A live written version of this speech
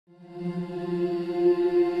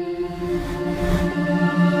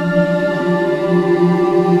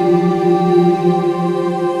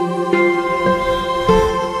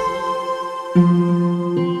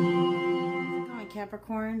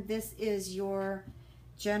your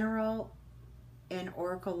general and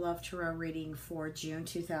Oracle Love Tarot reading for June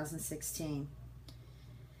 2016.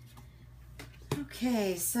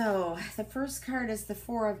 Okay, so the first card is the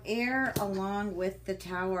Four of Air along with the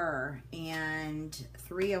Tower, and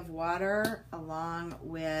Three of Water along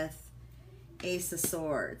with Ace of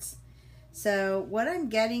Swords. So what I'm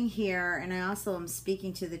getting here, and I also am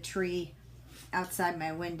speaking to the tree outside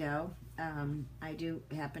my window. I do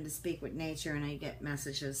happen to speak with nature, and I get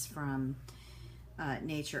messages from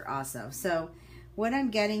nature also. So what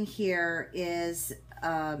I'm getting here is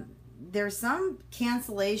there's some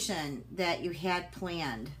cancellation that you had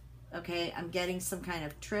planned. Okay, I'm getting some kind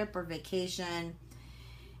of trip or vacation,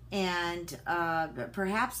 and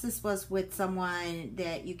perhaps this was with someone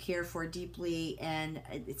that you care for deeply, and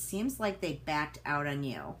it seems like they backed out on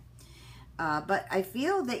you. But I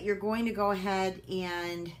feel that you're going to go ahead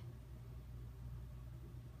and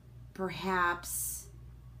perhaps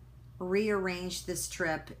rearrange this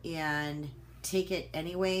trip and take it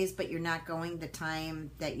anyways, but you're not going the time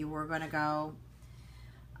that you were going to go.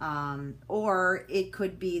 Or it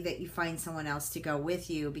could be that you find someone else to go with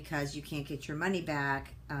you because you can't get your money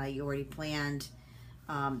back. You already planned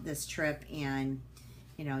this trip, and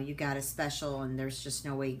you know you got a special, and there's just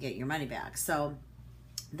no way you get your money back. So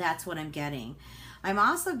that's what I'm getting. I'm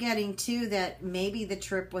also getting too that maybe the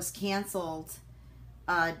trip was canceled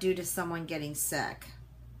due to someone getting sick.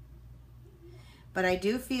 But I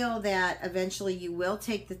do feel that eventually you will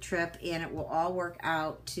take the trip, and it will all work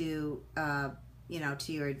out to, you know,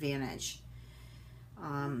 to your advantage.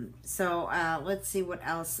 So let's see what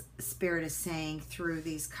else Spirit is saying through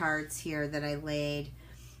these cards here that I laid.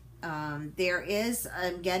 I'm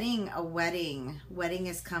getting a wedding. Wedding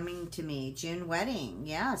is coming to me. June wedding.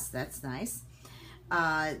 Yes, that's nice.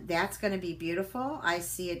 That's going to be beautiful. I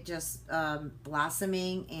see it just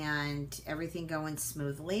blossoming and everything going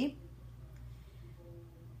smoothly.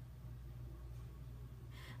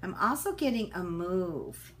 I'm also getting a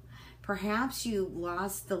move. Perhaps you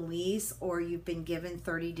lost the lease, or you've been given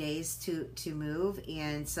 30 days to move,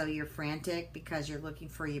 and so you're frantic because you're looking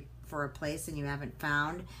for a place and you haven't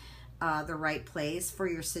found the right place for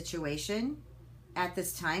your situation at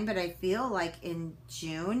this time. But I feel like in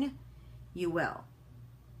June you will.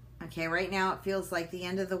 Okay, right now it feels like the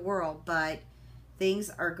end of the world, but things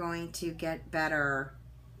are going to get better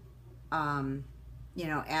you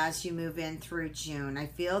know, as you move in through June. I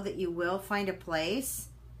feel that you will find a place.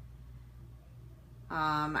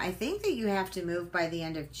 I think that you have to move by the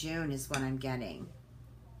end of June is what I'm getting.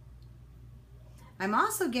 I'm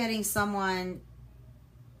also getting some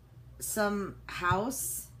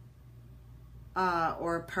house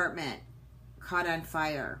or apartment caught on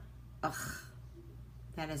fire. Ugh,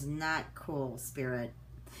 that is not cool, Spirit.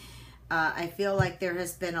 I feel like there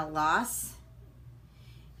has been a loss.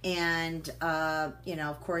 And, you know,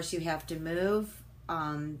 of course you have to move.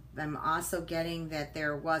 I'm also getting that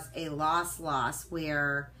there was a loss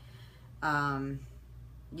where you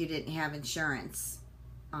didn't have insurance.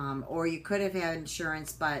 Or you could have had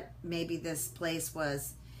insurance, but maybe this place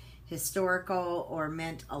was historical or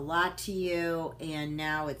meant a lot to you, and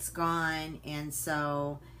now it's gone. And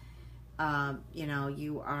so, you know,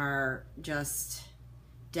 you are just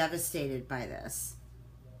devastated by this.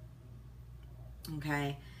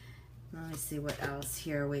 Okay. Let me see what else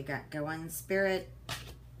here we got going. Spirit,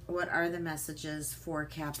 what are the messages for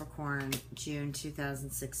Capricorn, June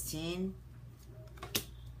 2016?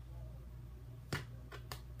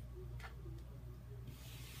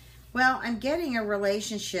 Well, I'm getting a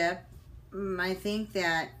relationship. I think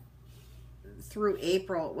that through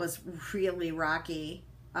April it was really rocky.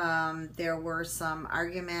 There were some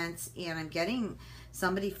arguments, and I'm getting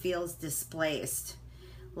somebody feels displaced.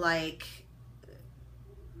 Like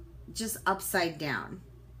just upside down.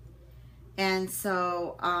 And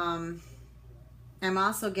so I'm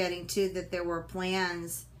also getting too that there were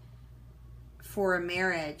plans for a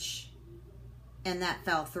marriage, and that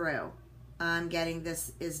fell through. I'm getting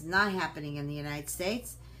this is not happening in the United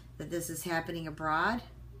States, that this is happening abroad,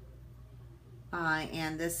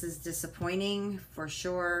 and this is disappointing for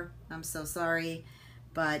sure. I'm so sorry,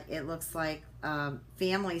 but it looks like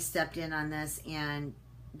family stepped in on this and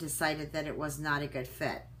decided that it was not a good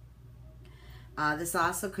fit. This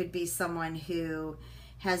also could be someone who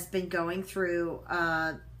has been going through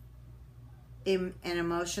an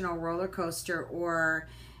emotional roller coaster, or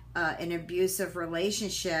an abusive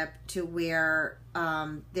relationship to where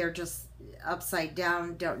they're just upside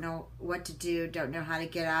down, don't know what to do, don't know how to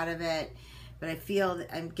get out of it. But I feel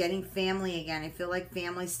that I'm getting family again. I feel like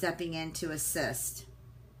family stepping in to assist.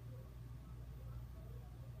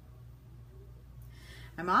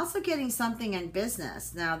 I'm also getting something in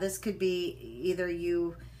business. Now, this could be either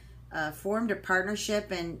you formed a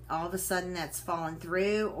partnership and all of a sudden that's fallen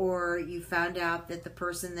through, or you found out that the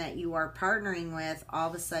person that you are partnering with all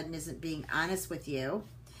of a sudden isn't being honest with you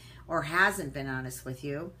or hasn't been honest with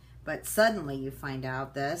you, but suddenly you find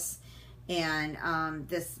out this, and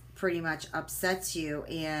this pretty much upsets you,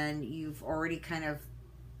 and you've already kind of,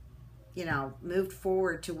 you know, moved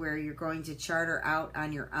forward to where you're going to charter out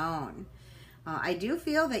on your own. I do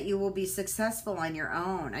feel that you will be successful on your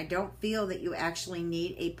own. I don't feel that you actually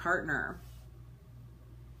need a partner.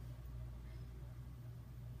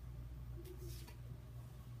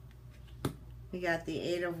 We got the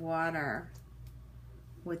Eight of Water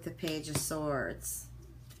with the Page of Swords.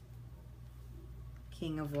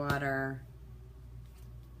 King of Water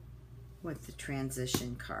with the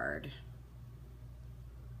Transition card.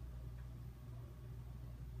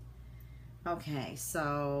 Okay,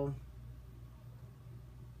 so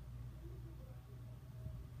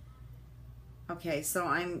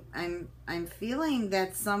I'm feeling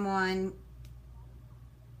that someone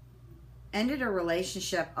ended a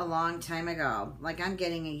relationship a long time ago, like I'm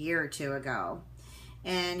getting a year or two ago,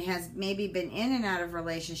 and has maybe been in and out of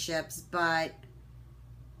relationships, but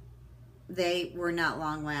they were not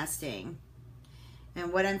long lasting.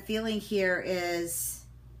 And what I'm feeling here is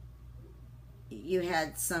you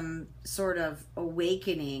had some sort of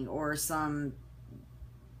awakening or some,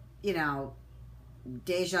 you know,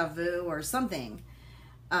 deja vu or something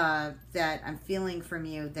that I'm feeling from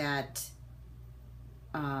you, that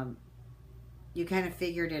you kind of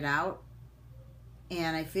figured it out,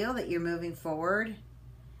 and I feel that you're moving forward.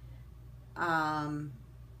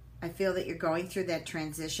 I feel that you're going through that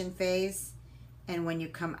transition phase, and when you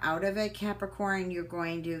come out of it, Capricorn, you're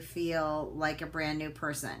going to feel like a brand new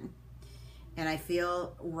person. And I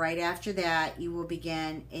feel right after that you will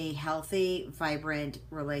begin a healthy, vibrant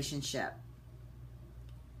relationship.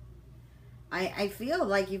 I feel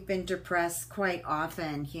like you've been depressed quite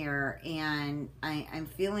often here, and I'm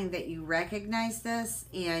feeling that you recognize this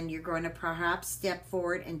and you're going to perhaps step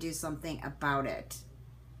forward and do something about it.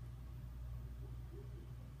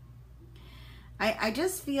 I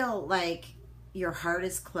just feel like your heart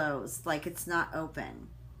is closed, like it's not open.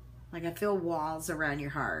 Like I feel walls around your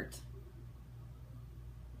heart.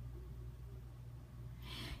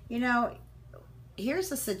 You know,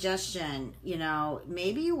 here's a suggestion. You know,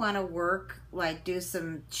 maybe you want to work, like do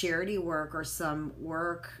some charity work or some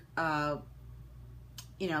work,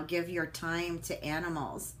 you know, give your time to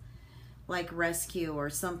animals, like rescue or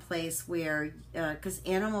some place where, because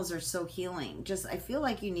animals are so healing. Just, I feel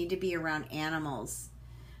like you need to be around animals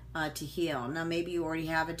to heal. Now, maybe you already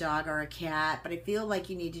have a dog or a cat, but I feel like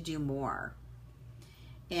you need to do more.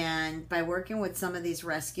 And by working with some of these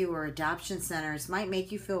rescue or adoption centers might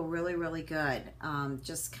make you feel really, really good.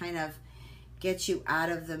 Just kind of get you out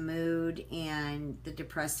of the mood and the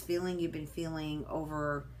depressed feeling you've been feeling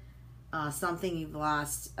over something you've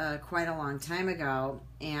lost quite a long time ago,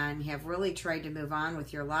 and have really tried to move on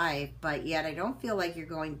with your life, but yet I don't feel like you're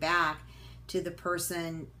going back to the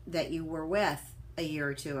person that you were with a year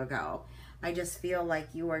or two ago. I just feel like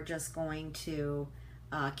you are just going to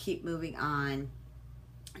keep moving on.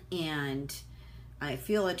 And I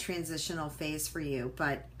feel a transitional phase for you,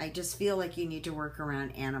 but I just feel like you need to work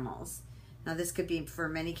around animals. Now, this could be for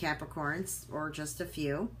many Capricorns or just a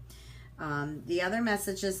few. The other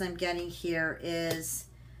messages I'm getting here is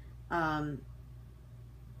well,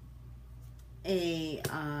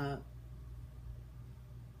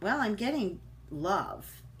 I'm getting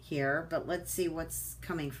love here, but let's see what's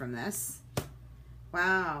coming from this.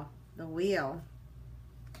 Wow, the wheel.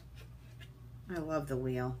 I love the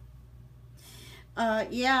wheel.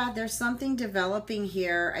 Yeah, there's something developing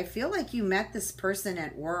here. I feel like you met this person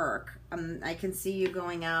at work. I can see you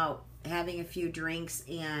going out, having a few drinks,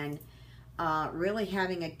 and really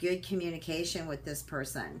having a good communication with this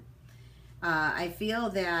person. I feel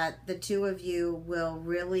that the two of you will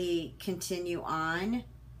really continue on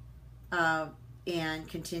and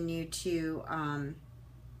continue to,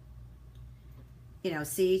 you know,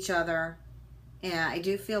 see each other. And I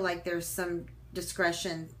do feel like there's some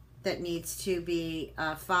discretion that needs to be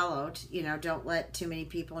followed. You know, don't let too many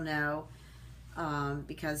people know,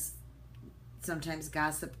 because sometimes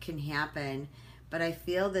gossip can happen. But I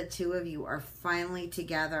feel the two of you are finally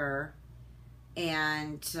together,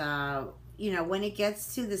 and you know, when it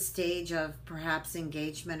gets to the stage of perhaps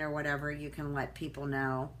engagement or whatever, you can let people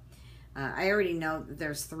know. I already know that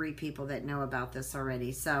there's 3 people that know about this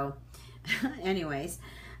already. So anyways,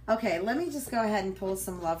 okay, let me just go ahead and pull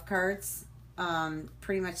some love cards.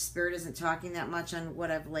 Pretty much Spirit isn't talking that much on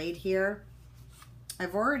what I've laid here.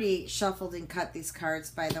 I've already shuffled and cut these cards,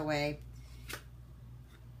 by the way.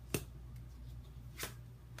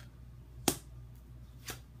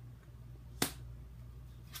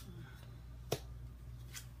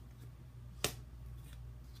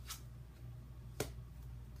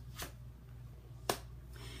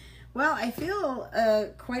 Well, I feel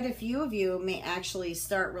quite a few of you may actually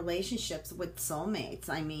start relationships with soulmates.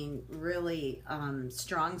 I mean, really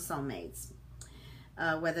strong soulmates.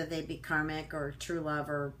 Whether they be karmic or true love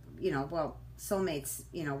or, well, soulmates,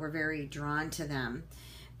 we're very drawn to them.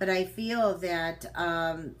 But I feel that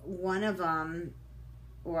one of them,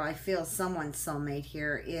 or I feel someone's soulmate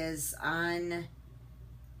here, is on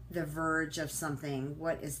the verge of something.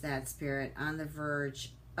 What is that, Spirit? On the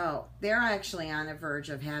verge. Oh, they're actually on the verge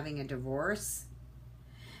of having a divorce.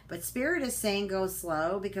 But Spirit is saying go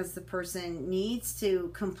slow because the person needs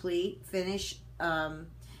to finish their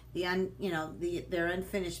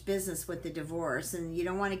unfinished business with the divorce, and you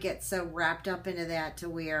don't want to get so wrapped up into that to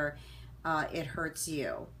where it hurts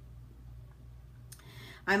you.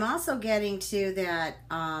 I'm also getting to that.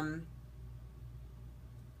 I'm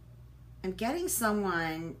getting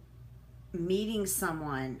someone meeting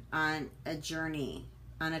someone on a journey,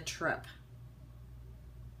 on a trip.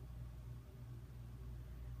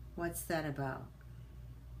 What's that about?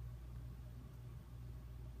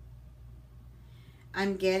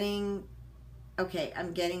 I'm getting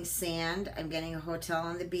sand. I'm getting a hotel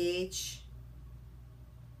on the beach.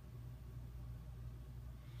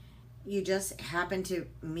 You just happen to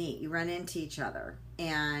meet. You run into each other.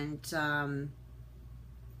 And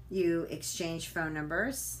you exchange phone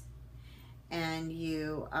numbers. And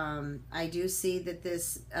you, I do see that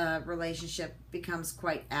this relationship becomes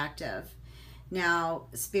quite active. Now,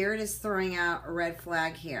 Spirit is throwing out a red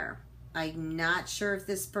flag here. I'm not sure if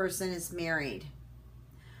this person is married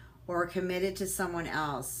or committed to someone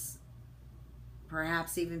else,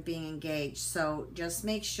 perhaps even being engaged. So just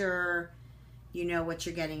make sure you know what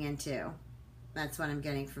you're getting into. That's what I'm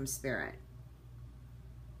getting from Spirit.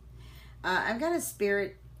 I've got a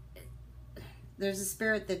spirit. There's a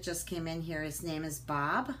spirit that just came in here. His name is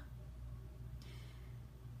Bob.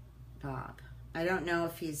 Bob. I don't know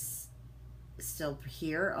if he's still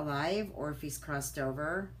here, alive, or if he's crossed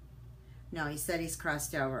over. No, he said he's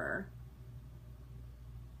crossed over.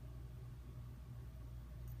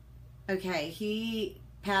 Okay, he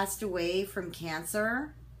passed away from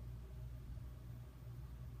cancer.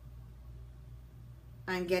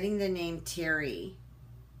 I'm getting the name Terry.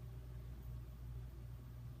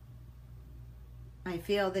 I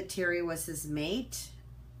feel that Terry was his mate,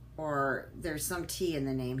 or there's some T in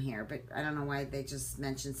the name here, but I don't know why they just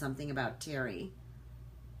mentioned something about Terry.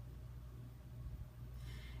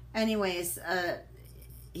 Anyways,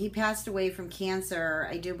 he passed away from cancer.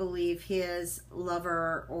 I do believe his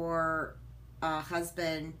lover or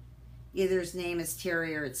husband, either his name is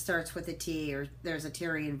Terry or it starts with a T, or there's a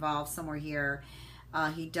Terry involved somewhere here.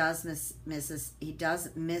 He does miss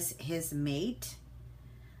his mate.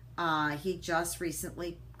 He just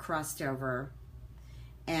recently crossed over,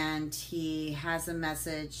 and he has a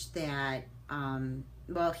message that,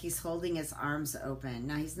 well, he's holding his arms open.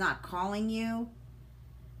 Now, he's not calling you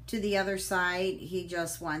to the other side. He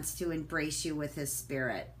just wants to embrace you with his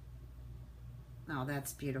spirit. Oh,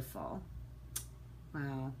 that's beautiful.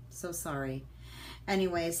 Wow, so sorry.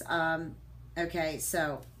 Anyways, okay,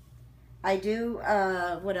 so I do,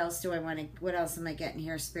 what else am I getting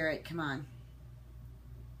here, Spirit? Come on.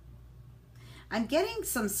 I'm getting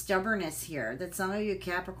some stubbornness here, that some of you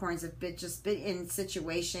Capricorns have been in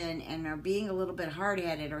situation and are being a little bit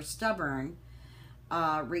hard-headed or stubborn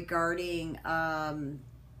regarding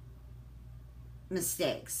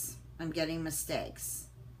mistakes. I'm getting mistakes.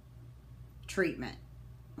 Treatment.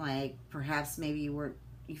 Like perhaps maybe you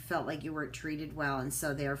felt like you weren't treated well, and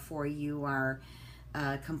so therefore you are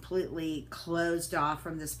completely closed off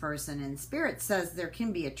from this person. And Spirit says there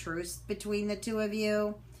can be a truce between the two of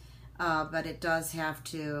you. But it does have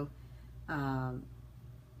to,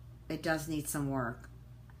 it does need some work.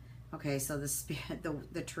 Okay, so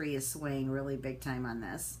the tree is swaying really big time on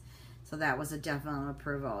this. So that was a definite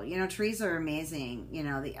approval. You know, trees are amazing. You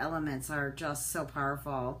know, the elements are just so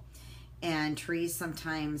powerful. And trees,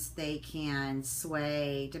 sometimes they can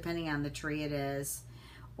sway, depending on the tree it is,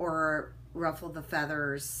 or ruffle the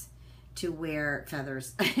feathers to where,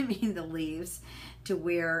 the leaves, to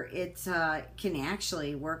where it can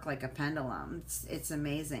actually work like a pendulum. It's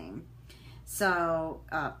amazing. So,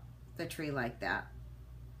 the tree like that.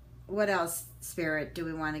 What else, Spirit, do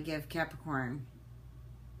we want to give Capricorn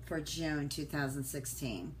for June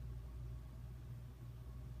 2016?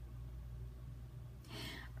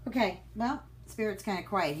 Okay, well, Spirit's kind of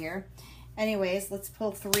quiet here. Anyways, let's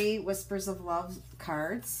pull 3 Whispers of Love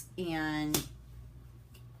cards. And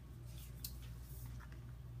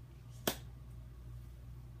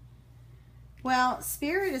well,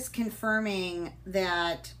 Spirit is confirming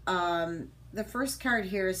that the first card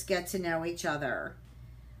here is get to know each other.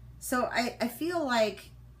 So I feel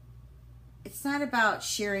like it's not about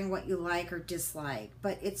sharing what you like or dislike,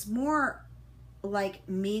 but it's more like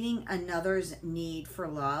meeting another's need for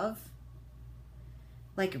love,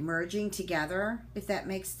 like merging together, if that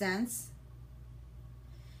makes sense.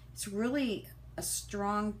 It's really a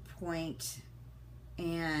strong point,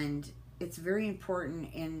 and it's very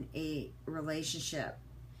important in a relationship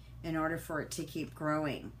in order for it to keep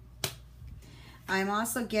growing. I'm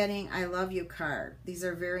also getting I love you card. These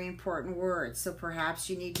are very important words, so perhaps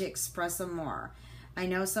you need to express them more. I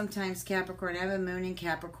know sometimes Capricorn, I have a moon in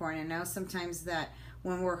Capricorn. I know sometimes that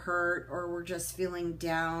when we're hurt or we're just feeling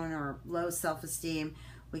down or low self-esteem,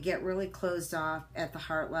 we get really closed off at the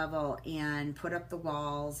heart level and put up the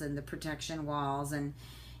walls and the protection walls. And,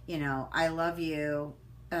 you know, I love you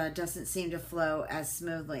doesn't seem to flow as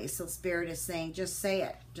smoothly. So Spirit is saying, just say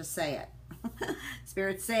it. Just say it.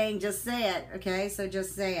 Spirit's saying, just say it. Okay, so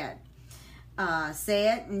just say it.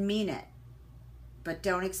 Say it and mean it. But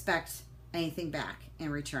don't expect anything back in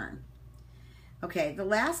return. Okay, the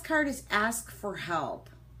last card is ask for help.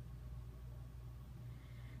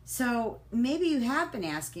 So maybe you have been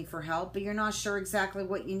asking for help, but you're not sure exactly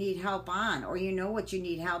what you need help on, or you know what you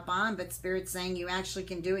need help on, but Spirit's saying you actually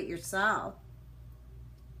can do it yourself.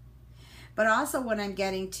 But also what I'm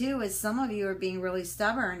getting too is some of you are being really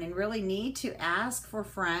stubborn and really need to ask for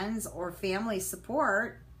friends or family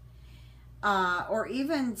support, or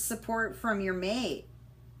even support from your mate.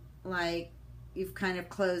 Like, you've kind of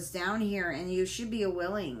closed down here, and you should be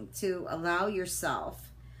willing to allow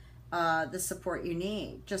yourself the support you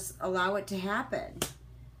need. Just allow it to happen.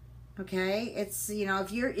 Okay, it's, you know,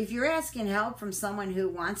 if you're asking help from someone who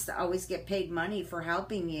wants to always get paid money for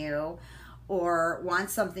helping you, or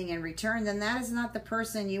wants something in return, then that is not the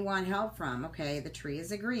person you want help from. Okay, the tree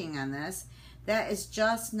is agreeing on this. That is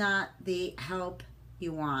just not the help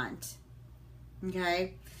you want.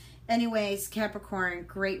 Okay. Anyways, Capricorn,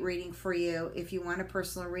 great reading for you. If you want a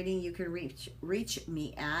personal reading, you can reach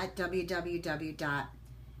me at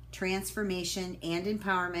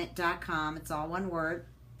www.transformationandempowerment.com. It's all one word.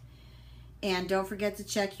 And don't forget to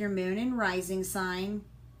check your moon and rising sign.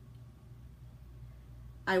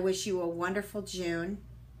 I wish you a wonderful June.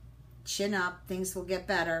 Chin up. Things will get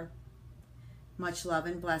better. Much love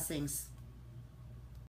and blessings.